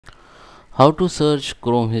How to search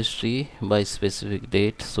Chrome history by specific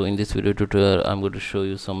date. So in this video tutorial I'm going to show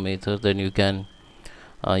you some methods that you can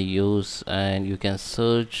use, and you can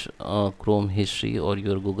search Chrome history or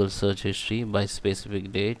your Google search history by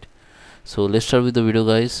specific date. So let's start with the video,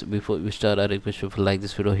 guys. Before we start, I request you to like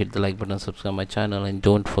this video, hit the like button, subscribe my channel, and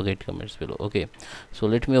don't forget comments below. Okay, so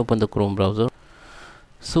let me open the Chrome browser.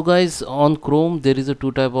 So guys, on Chrome there is a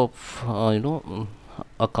two type of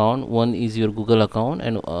account. One is your Google account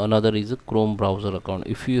and another is a Chrome browser account.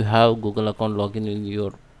 If you have Google account login in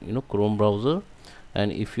your Chrome browser,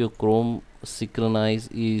 and if your Chrome synchronize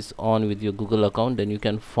is on with your Google account, then you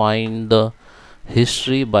can find the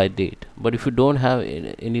history by date. But if you don't have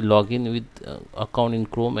any login with account in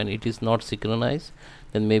Chrome and it is not synchronized,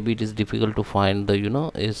 then maybe it is difficult to find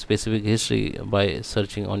the a specific history by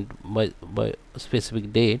searching on by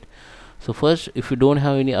specific date. So first, if you don't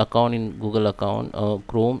have any account in Google account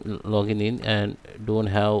Chrome login in and don't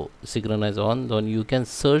have synchronize on, then you can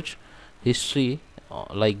search history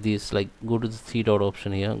like this. Like, go to the three dot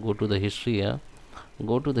option here, go to the history here,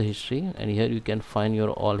 go to the history, and here you can find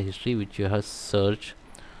your all history which you have searched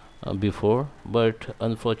before. But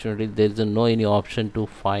unfortunately there is no any option to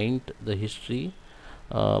find the history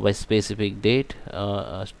by specific date.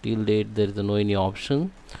 Till date there is no any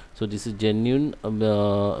option. So this is genuine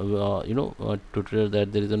tutorial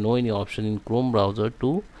that there is no any option in Chrome browser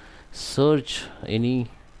to search any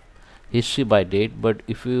history by date. But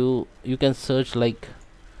if you can search like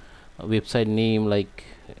a website name, like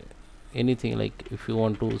anything. Like if you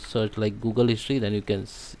want to search like Google history, then you can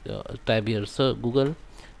type here search Google,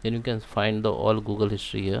 then you can find the all Google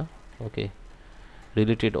history here. Okay,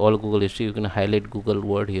 related all Google history, you can highlight Google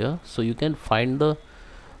word here, so you can find the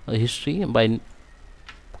history by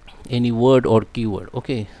any word or keyword.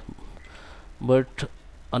 Okay, but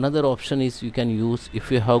another option is you can use,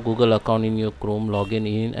 if you have Google account in your Chrome login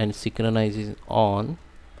in and synchronize is on.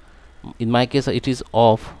 In my case it is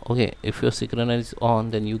off. Okay, if your synchronize is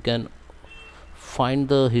on, then you can find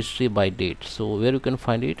the history by date. So where you can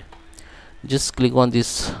find it, just click on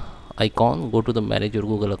this icon, go to the manage your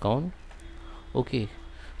Google account. Okay,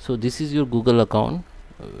 so this is your Google account.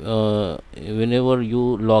 Whenever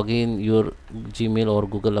you log in your Gmail or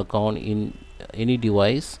Google account in any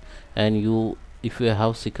device, and if you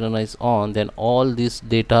have synchronized on, then all this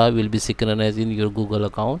data will be synchronized in your Google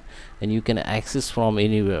account and you can access from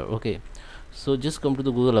anywhere. Okay, so just come to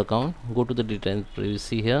the Google account, go to the data and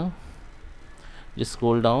privacy here, just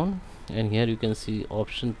scroll down, and here you can see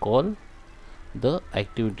option called the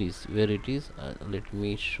activities. Where it is, let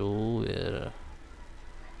me show where.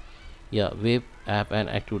 Yeah, web app and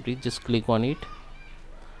activity, just click on it.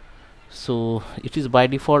 So it is by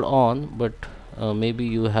default on, but maybe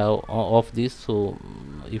you have off this. So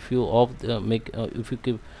if you off if you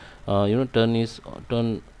keep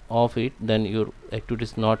turn off it, then your activity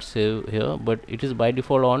is not saved here, but it is by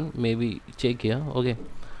default on. Maybe check here. Okay,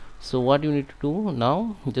 so what you need to do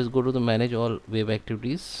now, just go to the manage all web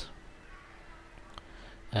activities,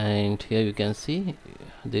 and here you can see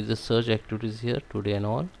there is a search activities here, today and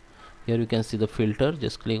all. Here you can see the filter,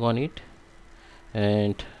 just click on it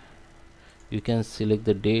and you can select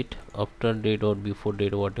the date, after date or before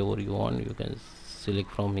date, whatever you want you can select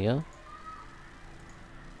from here.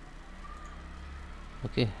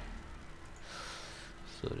 Okay,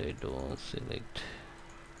 so I don't select.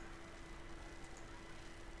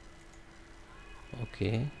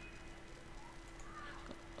 Okay,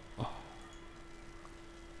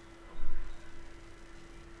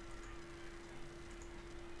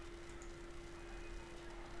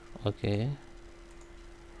 okay,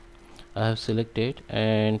 I have selected,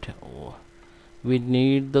 and we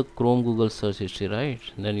need the Chrome Google search history, right?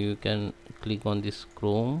 Then you can click on this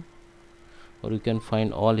Chrome, or you can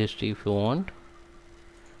find all history if you want,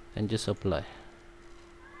 and just apply.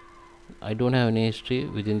 I don't have any history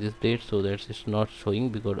within this date, so that's it's not showing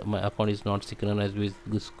because my account is not synchronized with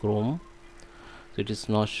this Chrome, so it is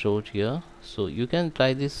not showed here. So you can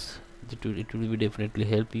try this, it will be definitely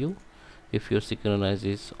help you if your synchronize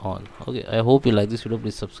is on. Okay, I hope you like this video.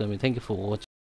 Please subscribe me. Thank you for watching.